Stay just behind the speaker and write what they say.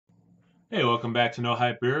Hey, welcome back to No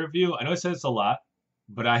Hype Beer Review. I know I said it's a lot,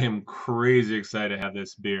 but I am crazy excited to have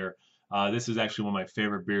this beer. This is actually one of my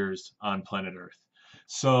favorite beers on planet Earth.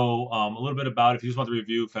 A little bit about it. If you just want the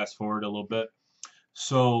review, fast forward a little bit. It's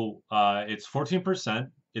 14%.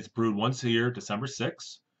 It's brewed once a year, December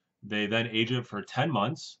 6th. They then age it for 10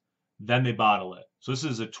 months. Then they bottle it. So this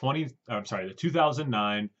is the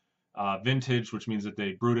 2009 vintage, which means that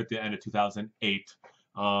they brewed at the end of 2008.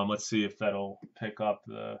 Let's see if that'll pick up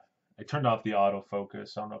I turned off the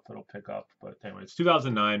autofocus. I don't know if it'll pick up, but anyway, it's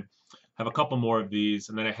 2009. Have a couple more of these,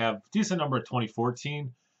 and then I have a decent number of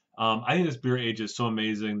 2014. I think this beer age is so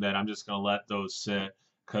amazing that I'm just gonna let those sit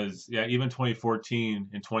because yeah, even 2014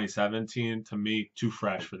 and 2017 to me too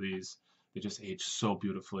fresh for these. They just age so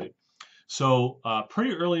beautifully.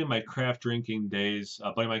 Pretty early in my craft drinking days,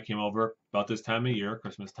 a buddy of mine came over about this time of year,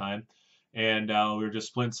 Christmas time, and we were just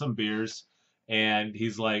splitting some beers. And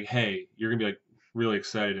he's like, "Hey, you're gonna be like really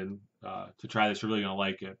excited and to try this. You're really gonna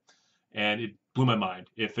like it." And it blew my mind.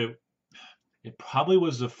 It probably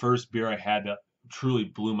was the first beer I had that truly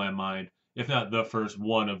blew my mind, if not the first,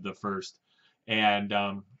 one of the first. And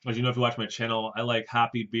as you know, if you watch my channel, I like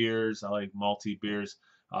hoppy beers. I like malty beers.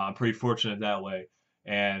 I'm pretty fortunate that way.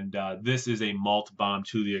 And this is a malt bomb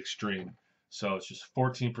to the extreme. So it's just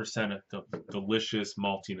 14% of the delicious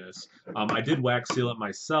maltiness. I did wax seal it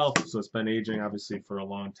myself, so it's been aging obviously for a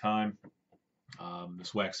long time.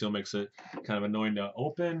 This wax seal makes it kind of annoying to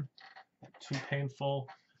open, too painful.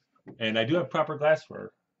 And I do have proper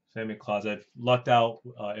glassware. Samichlaus. I lucked out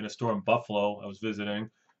in a store in Buffalo. I was visiting a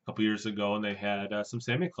couple years ago, and they had some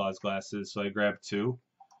Samichlaus glasses, so I grabbed two.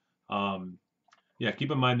 Um, yeah,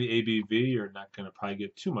 keep in mind the ABV. You're not going to probably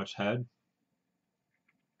get too much head.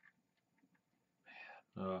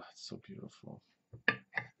 Oh, it's so beautiful.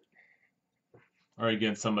 Or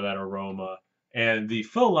again, some of that aroma. And the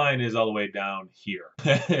fill line is all the way down here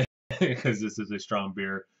because this is a strong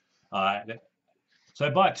beer. Uh, So I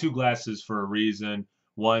bought two glasses for a reason.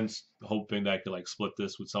 One's hoping that I could like split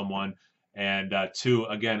this with someone, and two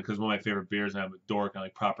again because one of my favorite beers and I'm a dork and I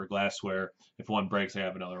like proper glassware. If one breaks, I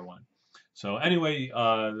have another one. So anyway,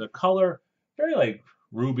 the color very like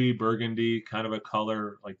ruby burgundy kind of a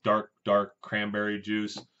color, like dark cranberry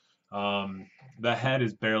juice. Um, the head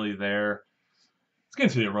is barely there. Let's get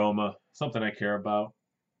into the aroma. Something I care about.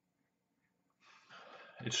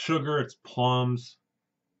 It's sugar. It's plums.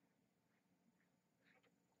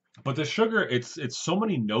 But the sugar, it's so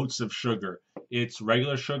many notes of sugar. It's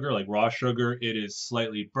regular sugar, like raw sugar. It is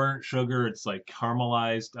slightly burnt sugar. It's like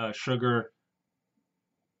caramelized sugar.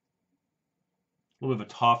 A little bit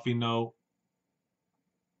of a toffee note.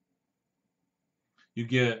 You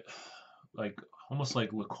get like almost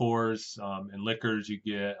like liqueurs and liquors. You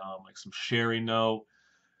get like some sherry note.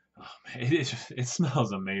 Oh, man, it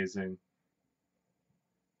smells amazing.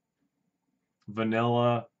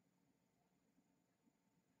 Vanilla,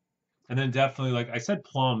 and then definitely like I said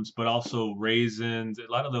plums, but also raisins.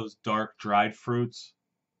 A lot of those dark dried fruits.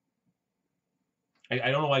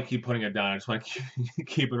 I don't know why I keep putting it down. I just want to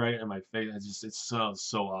keep it right in my face. It smells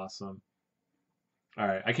so awesome. All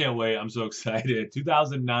right, I can't wait. I'm so excited.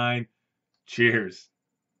 2009. Cheers.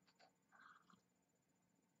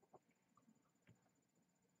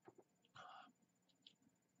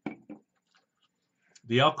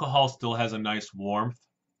 The alcohol still has a nice warmth.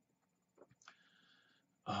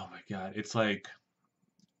 Oh my God, it's like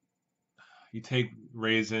you take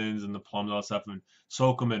raisins and the plums and all that stuff and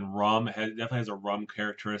soak them in rum. It definitely has a rum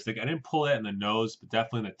characteristic. I didn't pull that in the nose, but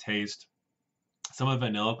definitely in the taste. Some of the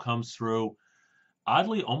vanilla comes through.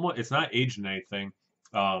 Oddly, almost it's not aged in anything,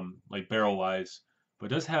 like barrel wise, but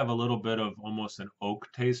it does have a little bit of almost an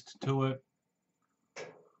oak taste to it.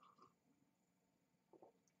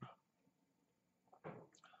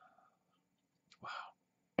 Wow.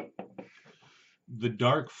 The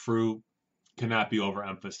dark fruit cannot be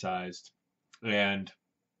overemphasized, and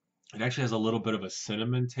it actually has a little bit of a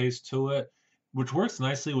cinnamon taste to it, which works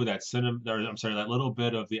nicely with that cinnamon. Or, I'm sorry, that little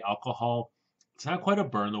bit of the alcohol. It's not quite a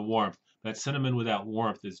burn, the warmth. That cinnamon with that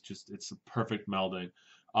warmth is it's a perfect melding.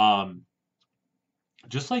 Um,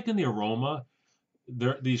 just like in the aroma,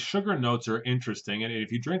 these sugar notes are interesting. And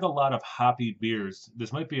if you drink a lot of hoppy beers,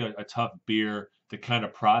 this might be a tough beer to kind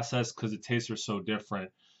of process because the tastes are so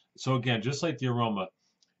different. So again, just like the aroma,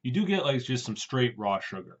 you do get like just some straight raw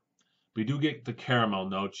sugar. We do get the caramel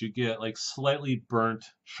notes. You get like slightly burnt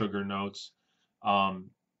sugar notes.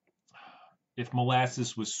 Um, if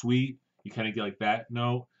molasses was sweet, you kind of get like that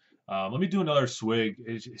note. Let me do another swig.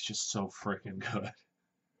 It's just so freaking good.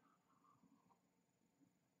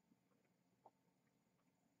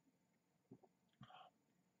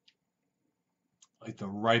 Like the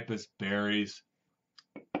ripest berries.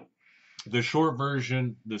 The short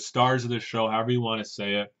version, the stars of the show, however you want to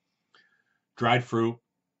say it, dried fruit,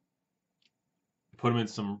 put them in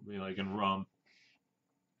some, like in rum.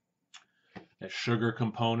 That sugar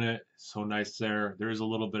component, so nice there. There is a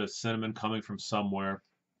little bit of cinnamon coming from somewhere.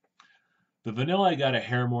 The vanilla, I got a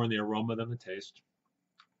hair more in the aroma than the taste.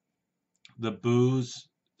 The booze,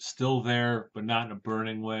 still there, but not in a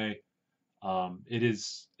burning way.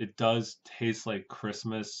 It does taste like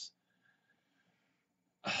Christmas.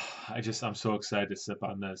 I'm so excited to sip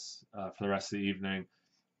on this for the rest of the evening.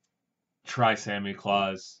 Try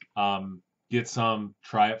Samichlaus. Get some,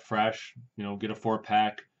 try it fresh. Get a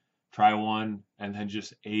 4-pack, try one, and then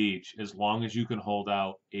just age as long as you can hold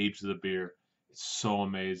out. Age the beer. It's so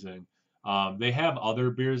amazing. They have other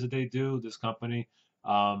beers that they do. This company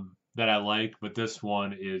that I like, but this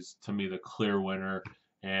one is to me the clear winner.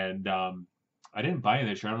 And I didn't buy any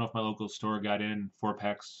this year. I don't know if my local store got in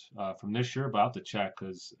 4-packs from this year, but I'll have to check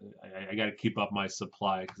because I got to keep up my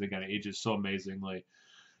supply because again, it ages so amazingly.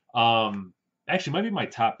 Um, Actually, might be my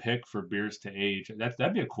top pick for beers to age.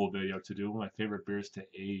 That'd be a cool video to do. One of my favorite beers to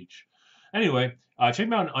age. Anyway, check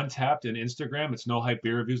me out on Untapped and Instagram. It's No Hype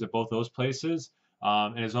Beer Reviews at both those places.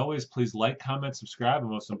 And as always, please like, comment, subscribe,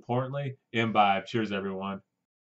 and most importantly, imbibe. Cheers, everyone.